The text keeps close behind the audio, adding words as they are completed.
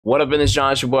What up in this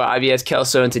John? It's your boy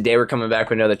Ibskelso, and today we're coming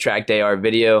back with another TrackDayR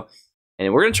video.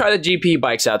 And we're going to try the GP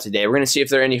bikes out today. We're going to see if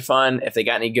they're any fun, if they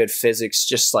got any good physics,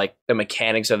 just like the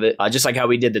mechanics of it. Just like how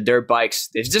we did the dirt bikes.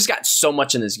 They've just got so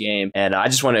much in this game. And I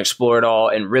just want to explore it all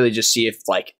and really just see if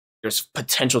like there's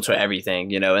potential to everything,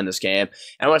 you know, in this game.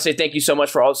 And I want to say thank you so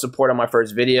much for all the support on my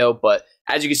first video. But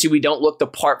as you can see, we don't look the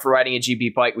part for riding a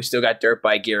GP bike. We still got dirt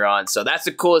bike gear on. So that's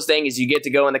the coolest thing, is you get to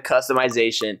go into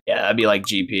customization. Yeah, that'd be like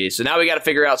GP. So now we got to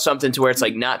figure out something to where it's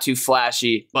like not too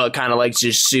flashy, but kind of like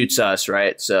just suits us,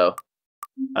 right? So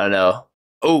I don't know.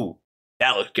 Oh,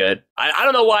 that looked good. I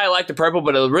don't know why I like the purple,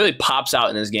 but it really pops out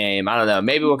in this game. I don't know.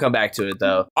 Maybe we'll come back to it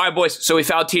though. All right, boys. So we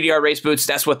found TDR race boots.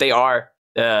 That's what they are.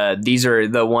 These are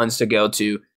the ones to go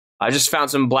to. I just found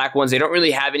some black ones. They don't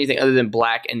really have anything other than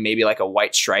black and maybe like a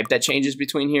white stripe that changes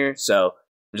between here. So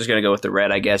I'm just going to go with the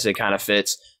red. I guess it kind of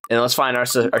fits. And let's find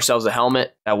ourselves a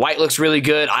helmet. That white looks really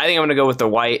good. I think I'm going to go with the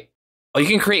white. Oh, you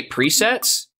can create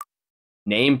presets?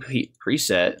 Name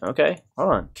preset. Okay, hold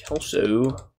on.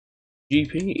 Kelso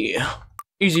GP.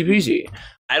 Easy peasy.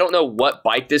 I don't know what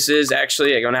bike this is,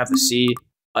 actually. I'm going to have to see.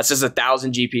 It says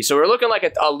 1,000 GP. So we're looking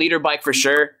like a leader bike for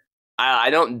sure.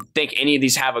 I don't think any of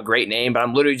these have a great name, but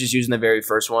I'm literally just using the very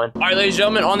first one. All right, ladies and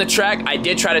gentlemen, on the track, I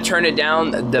did try to turn it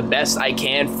down the best I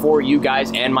can for you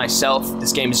guys and myself.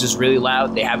 This game is just really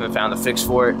loud. They haven't found a fix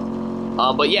for it.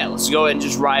 But yeah, let's go ahead and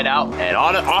just ride out. And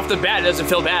off the bat, it doesn't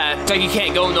feel bad. It's like you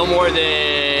can't go no more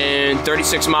than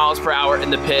 36 miles per hour in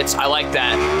the pits. I like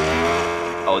that.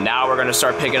 Oh, now we're gonna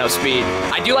start picking up speed.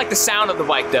 I do like the sound of the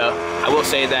bike though. I will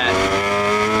say that.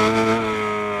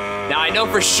 Now I know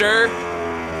for sure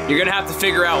you're gonna have to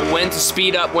figure out when to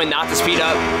speed up, when not to speed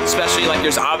up. Especially like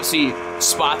there's obviously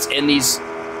spots in these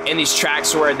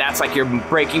tracks where that's like your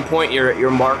breaking point,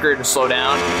 your marker to slow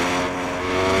down.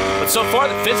 But so far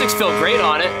the physics feel great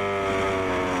on it.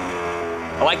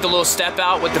 I like the little step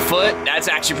out with the foot. That's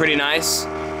actually pretty nice.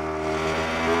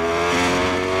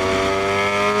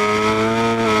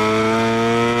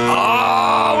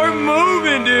 Oh, we're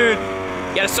moving, dude.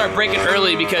 You gotta start braking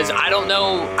early because I don't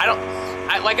know.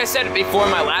 Like I said before in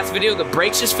my last video, the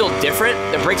brakes just feel different.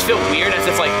 The brakes feel weird, as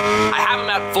if like I have them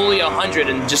at fully 100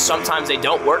 and just sometimes they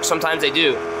don't work, sometimes they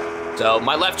do. So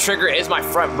my left trigger is my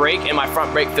front brake, and my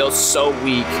front brake feels so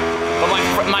weak.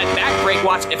 But my back brake,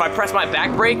 watch, if I press my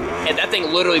back brake, and that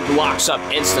thing literally locks up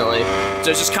instantly.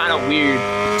 So it's just kind of weird.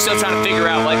 Still trying to figure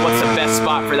out like what's the best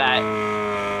spot for that.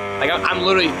 Like I'm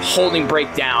literally holding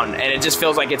brake down, and it just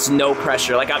feels like it's no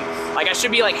pressure. Like I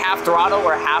should be like half throttle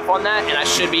or half on that, and I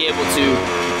should be able to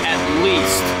at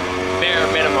least bare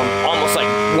minimum almost like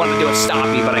want to do a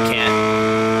stoppie, but I can't.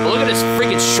 But look at this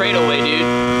freaking straightaway, dude.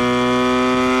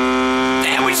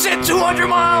 Damn, we just hit 200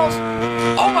 miles.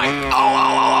 Oh my! Oh!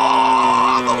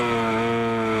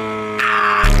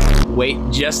 Ah! Wait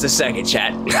just a second,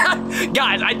 chat.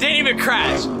 Guys, I didn't even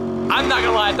crash. I'm not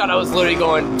gonna lie, I thought I was literally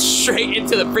going straight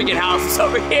into the freaking houses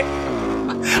over here.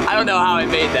 I don't know how I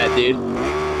made that, dude.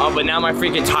 Oh, but now my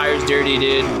freaking tire's dirty,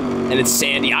 dude, and it's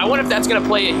sandy. I wonder if that's gonna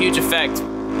play a huge effect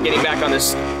getting back on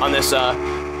this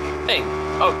thing.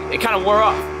 Oh, it kind of wore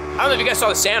off. I don't know if you guys saw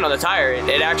the sand on the tire.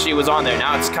 It actually was on there.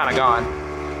 Now it's kind of gone.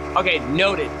 Okay,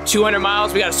 noted. 200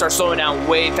 miles. We gotta start slowing down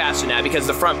way faster now because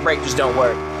the front brake just don't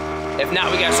work. If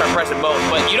not, we gotta start pressing both.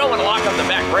 But you don't want to lock up the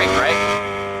back brake, right?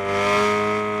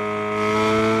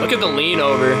 Look at the lean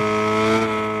over.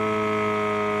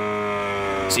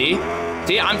 See?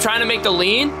 See, I'm trying to make the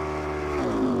lean.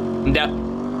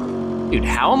 Dude,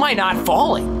 how am I not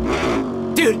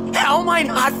falling? Dude, how am I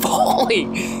not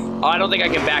falling? Oh, I don't think I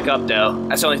can back up, though.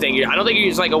 That's the only thing. I don't think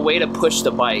there's like a way to push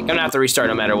the bike. I'm gonna have to restart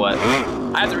no matter what.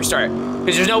 I have to restart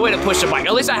because there's no way to push the bike.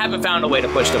 At least I haven't found a way to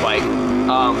push the bike.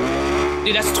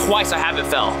 Dude, that's twice I haven't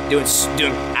fell. Doing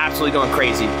absolutely going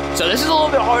crazy. So this is a little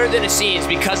bit harder than it seems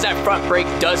because that front brake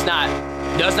does not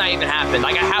even happen.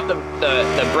 Like I have the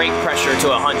brake pressure to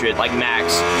 100, like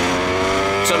max.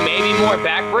 So maybe more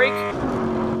back brake.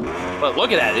 But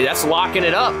look at that, dude. That's locking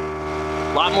it up.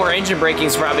 A lot more engine braking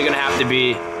is probably gonna have to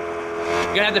be.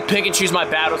 I'm gonna have to pick and choose my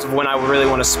battles of when I really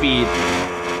want to speed.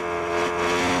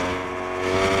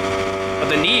 But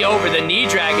the knee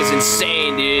drag is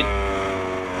insane, dude.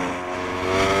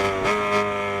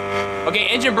 Okay,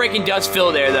 engine braking does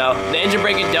feel there though. The engine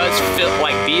braking does feel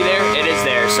like be there. It is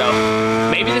there. So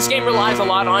maybe this game relies a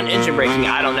lot on engine braking.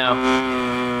 I don't know.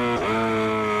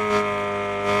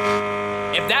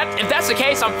 If that's the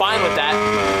case, I'm fine with that.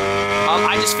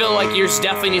 I just feel like yours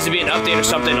definitely needs to be an update or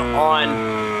something on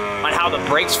how the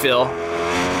brakes feel.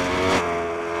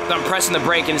 I'm pressing the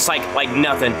brake and it's like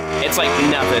nothing. It's like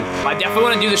nothing. I definitely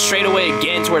want to do this straight away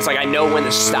again to where it's like I know when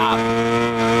to stop.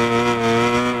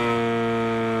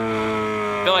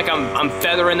 feel like I'm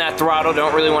feathering that throttle.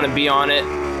 Don't really want to be on it.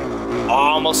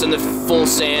 Almost in the full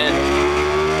sand.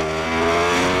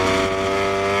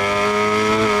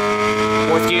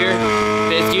 4th gear,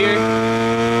 5th gear.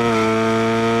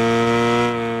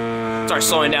 Start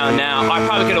slowing down now. I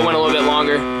probably could have went a little bit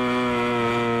longer.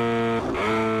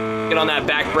 Get on that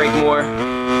back brake more.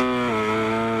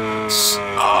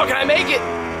 Oh, can I make it?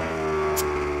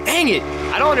 Dang it.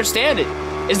 I don't understand it.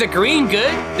 Is the green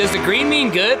good? Does the green mean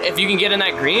good if you can get in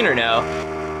that green or no?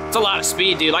 It's a lot of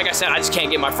speed, dude. Like I said, I just can't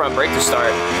get my front brake to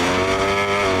start.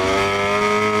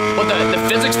 But the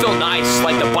physics feel nice.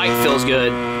 Like the bike feels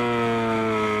good.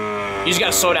 You just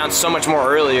gotta slow down so much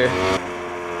more earlier.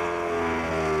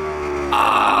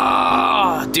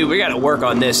 Ah, dude, we gotta work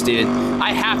on this, dude.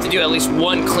 I have to do at least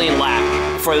one clean lap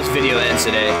before this video ends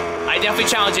today. I definitely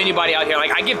challenge anybody out here.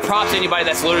 Like, I give props to anybody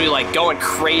that's literally like going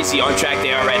crazy on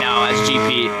TrackDayR right now as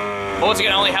GP. But once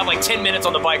again, I only have like 10 minutes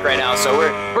on the bike right now, so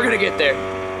we're gonna get there.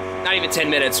 Not even 10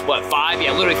 minutes. What, 5?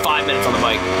 Yeah, literally 5 minutes on the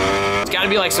bike. It's gotta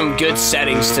be like some good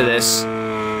settings to this.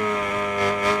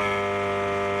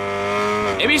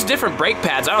 Maybe it's different brake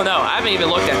pads. I don't know. I haven't even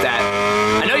looked at that.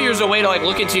 I know there's a way to like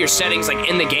look into your settings like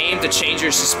in the game to change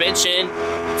your suspension,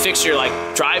 fix your like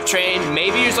drivetrain.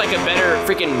 Maybe there's like a better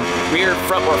freaking rear,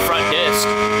 front, or front disc.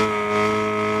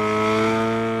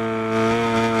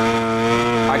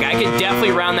 Like I could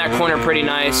definitely round that corner pretty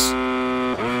nice.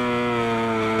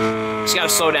 Just gotta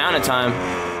slow down at time.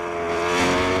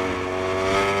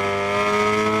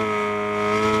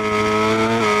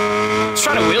 Let's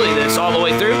try to wheelie this all the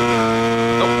way through.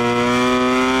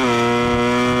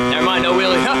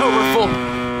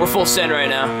 We're full send right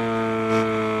now.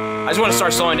 I just want to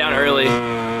start slowing down early,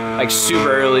 like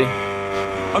super early.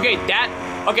 Okay,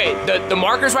 the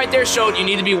markers right there showed you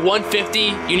need to be 150.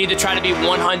 You need to try to be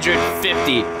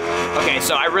 150. Okay,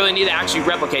 so I really need to actually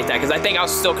replicate that because I think I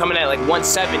was still coming at like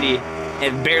 170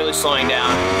 and barely slowing down.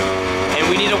 And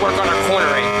we need to work on our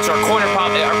cornering. So our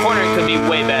cornering could be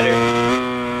way better.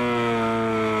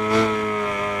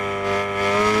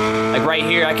 Like right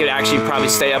here, I could actually probably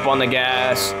stay up on the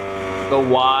gas. Go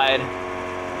wide,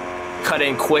 cut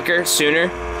in quicker, sooner.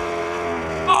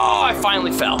 Oh, I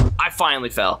finally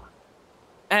fell.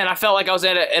 And I felt like I was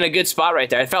in a good spot right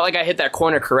there. I felt like I hit that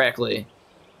corner correctly.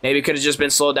 Maybe it could have just been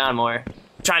slowed down more.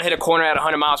 Trying to hit a corner at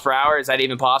 100 miles per hour, is that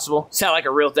even possible? Is that like a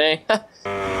real thing?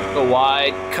 Go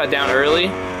wide, cut down early.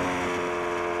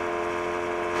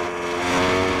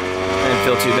 Didn't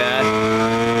feel too bad.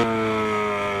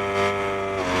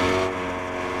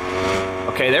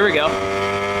 Okay, there we go.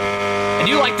 I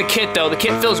do like the kit though. The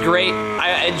kit feels great.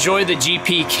 I enjoy the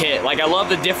GP kit. Like I love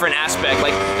the different aspect.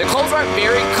 Like the clothes aren't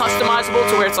very customizable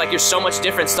to where it's like there's so much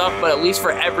different stuff, but at least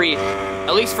for every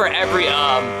whether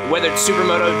it's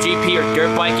Supermoto, GP, or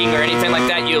dirt biking or anything like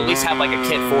that, you at least have like a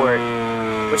kit for it,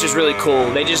 which is really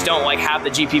cool. They just don't like have the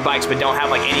GP bikes, but don't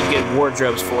have like any good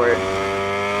wardrobes for it.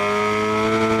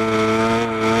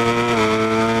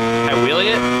 Can I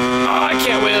wheelie it? Oh, I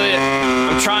can't wheelie it.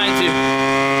 I'm trying to.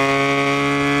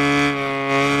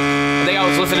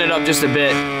 Lifting it up just a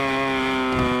bit.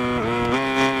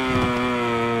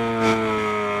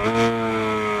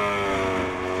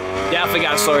 Definitely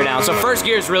got to slow her down. So first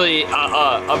gear is really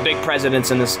a big precedence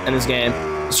in this game.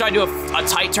 Let's try to do a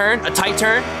tight turn. A tight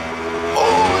turn.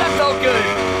 Oh, that felt good.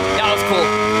 That was cool.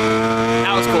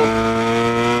 That was cool.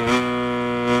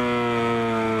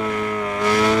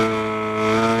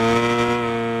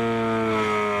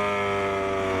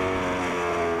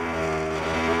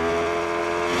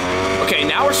 Okay,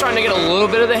 now we're starting to get a little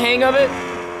bit of the hang of it.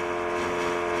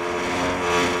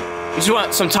 You just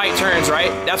want some tight turns, right?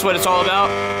 That's what it's all about.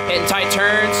 Hitting tight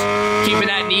turns, keeping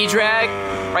that knee drag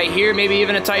right here, maybe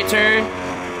even a tight turn.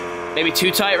 Maybe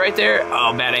too tight right there.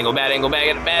 Oh, bad angle, bad angle,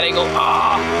 bad angle.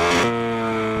 Oh.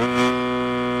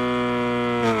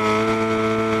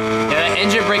 Yeah, that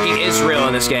engine braking is real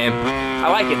in this game. I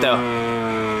like it though.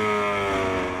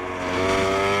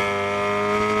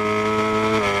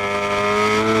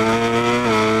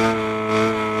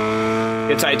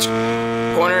 Good tight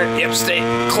corner. Yep, stay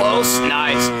close.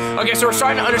 Nice. Okay, so we're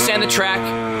starting to understand the track.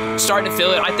 Starting to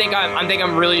feel it. I think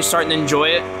I'm really starting to enjoy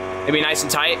it. It'll be nice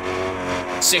and tight.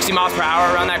 60 miles per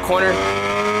hour around that corner.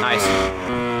 Nice.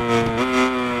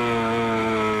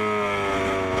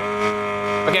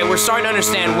 Okay, we're starting to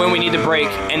understand when we need to brake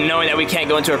and knowing that we can't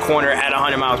go into a corner at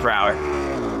 100 miles per hour.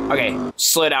 Okay,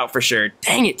 slid out for sure.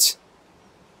 Dang it.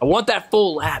 I want that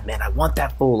full lap, man. I want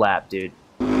that full lap, dude.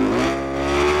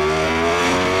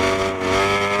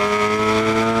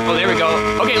 Oh, there we go.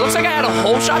 Okay, looks like I had a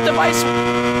hole shot device.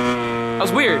 That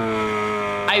was weird.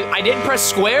 I didn't press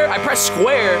square. I pressed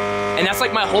square, and that's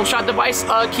like my hole shot device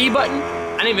key button.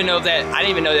 I didn't even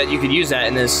know that you could use that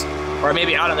in this, or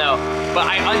maybe I don't know. But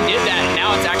I undid that, and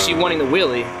now it's actually wanting the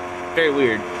wheelie. Very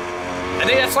weird. I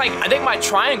think that's like, I think my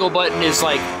triangle button is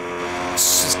like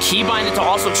keybinded to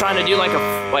also trying to do like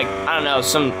I don't know,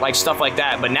 some like stuff like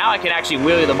that. But now I can actually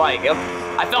wheelie the bike.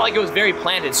 I felt like it was very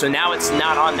planted, so now it's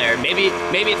not on there. Maybe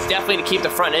it's definitely to keep the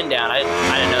front end down. I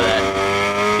didn't know that.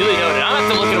 Duly noted. I'll have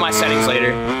to look into my settings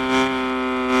later.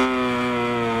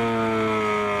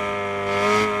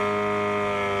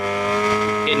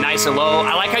 Get nice and low.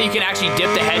 I like how you can actually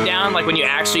dip the head down, like when you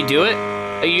actually do it.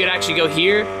 Like you can actually go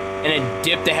here and then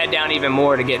dip the head down even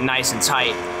more to get nice and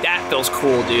tight. That feels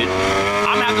cool, dude.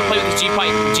 I'm gonna have to play with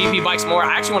these GP bikes more.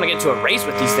 I actually want to get into a race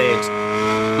with these things.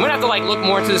 I'm gonna have to like look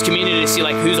more into this community to see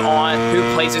like who's on, who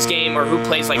plays this game, or who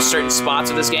plays like certain spots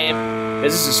of this game.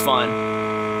 Because this is fun.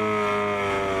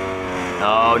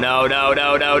 No.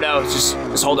 Just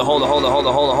hold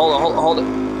it.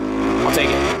 I'll take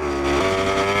it.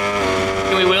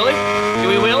 Can we wheelie?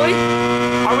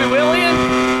 Are we wheeling?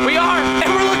 We are, and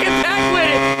we're looking back with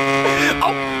it.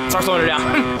 Oh, start slowing her down.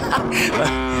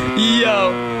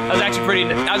 Yo, that was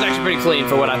actually pretty clean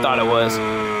for what I thought it was.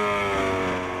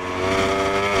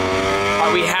 All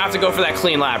right, we have to go for that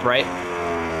clean lap, right?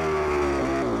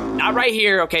 Not right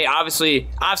here. Okay, obviously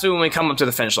when we come up to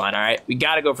the finish line, all right? We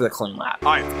got to go for the clean lap.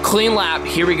 All right, clean lap.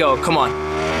 Here we go. Come on.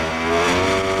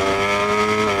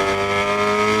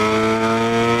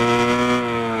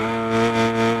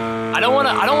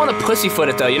 I don't want to pussyfoot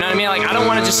it though, you know what I mean? Like I don't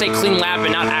want to just say clean lap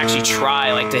and not actually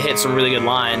try like to hit some really good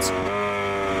lines.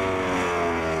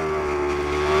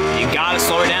 You gotta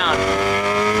slow her down.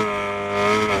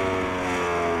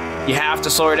 You have to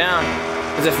slow her down,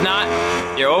 because if not,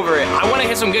 you're over it. I want to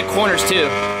hit some good corners too.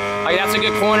 Like that's a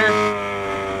good corner.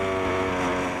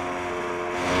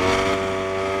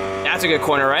 That's a good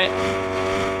corner, right?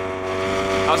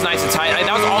 That was nice and tight.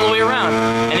 That was all the way around,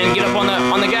 and then get up on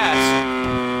the gas.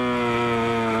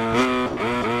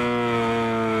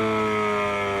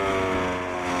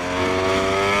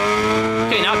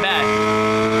 Not bad.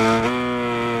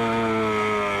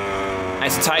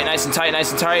 Nice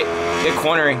and tight. Good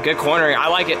cornering. I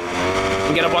like it.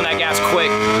 And get up on that gas quick.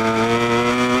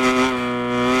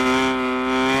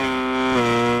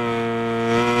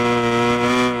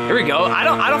 Here we go. I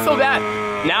don't feel bad.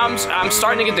 Now I'm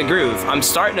starting to get the groove. I'm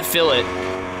starting to feel it.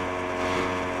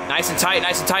 Nice and tight.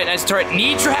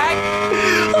 Knee drag.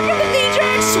 Look at the knee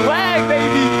drag swag,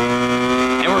 baby.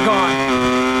 And we're gone.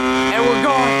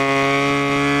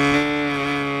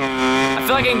 I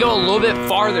feel like I can go a little bit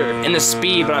farther in the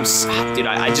speed, but dude,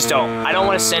 I just don't. I don't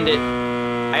want to send it.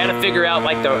 I got to figure out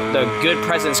like the good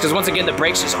presence, because once again, the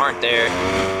brakes just aren't there.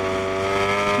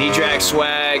 Knee drag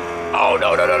swag. Oh,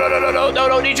 no,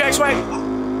 knee drag swag.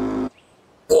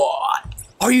 What?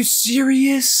 Are you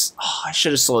serious? Oh, I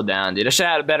should have slowed down, dude. I should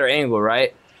have had a better angle,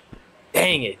 right?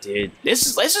 Dang it, dude. This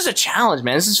is a challenge,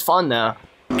 man. This is fun, though.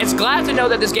 It's glad to know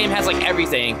that this game has like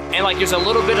everything, and like there's a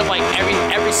little bit of like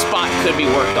every spot could be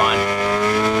worked on.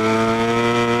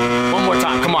 One more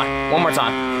time, come on, one more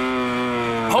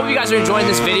time. Hope you guys are enjoying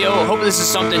this video. Hope this is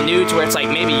something new to where it's like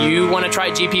maybe you want to try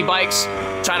GP bikes,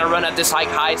 trying to run at this like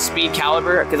high speed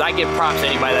caliber, because I give props to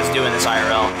anybody that's doing this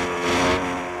IRL.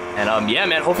 And yeah,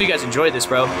 man, hopefully you guys enjoyed this,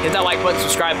 bro. Hit that like button,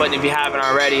 subscribe button if you haven't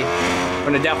already.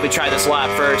 We're gonna definitely try this lap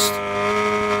first.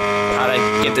 How to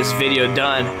get this video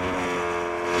done.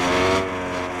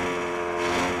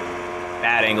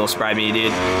 Bad angles by me,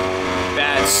 dude.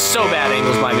 So bad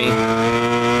angles by me.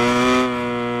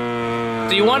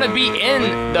 So you want to be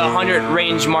in the 100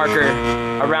 range marker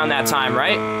around that time,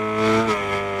 right?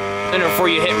 Then before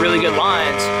you hit really good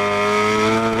lines.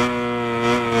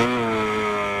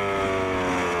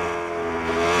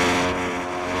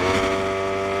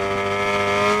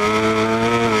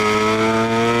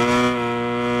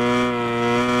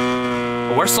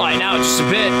 But we're sliding out just a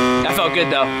bit. That felt good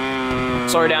though.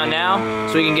 Slow her down now,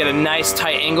 so we can get a nice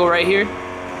tight angle right here.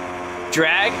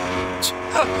 Drag.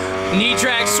 Knee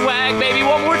drag swag, baby.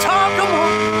 One more time, come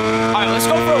on. All right, let's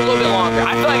go for a little bit longer.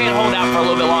 I feel like I can hold out for a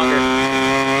little bit longer.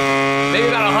 Maybe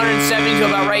about 170 to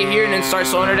about right here, and then start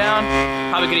slowing her down.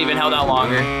 Probably could even held out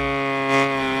longer.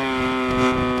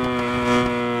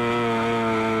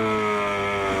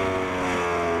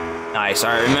 Nice,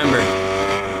 all right, remember.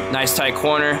 Nice tight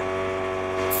corner.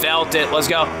 Felt it, let's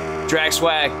go. Drag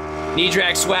swag. Knee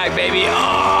drag swag, baby.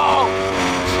 Oh!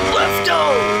 Let's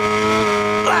go!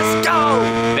 Let's go!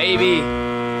 Baby.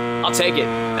 I'll take it.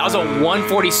 That was a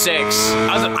 146.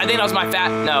 I think that was my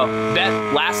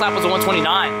last lap was a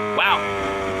 129. Wow.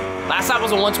 Last lap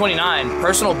was a 129.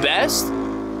 Personal best?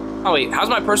 Oh, wait. How's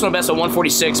my personal best a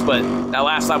 146, but that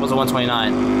last lap was a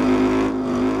 129?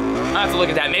 I'll have to look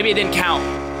at that. Maybe it didn't count.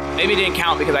 Maybe it didn't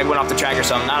count because I went off the track or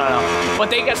something. I don't know.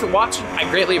 But thank you guys for watching. I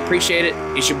greatly appreciate it.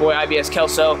 It's your boy,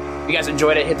 Ibskelso. If you guys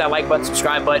enjoyed it, hit that like button,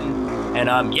 subscribe button.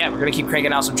 And yeah, we're going to keep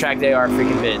cranking out some TrackDayR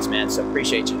freaking vids, man. So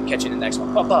appreciate you. Catch you in the next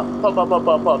one.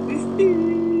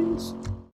 Peace.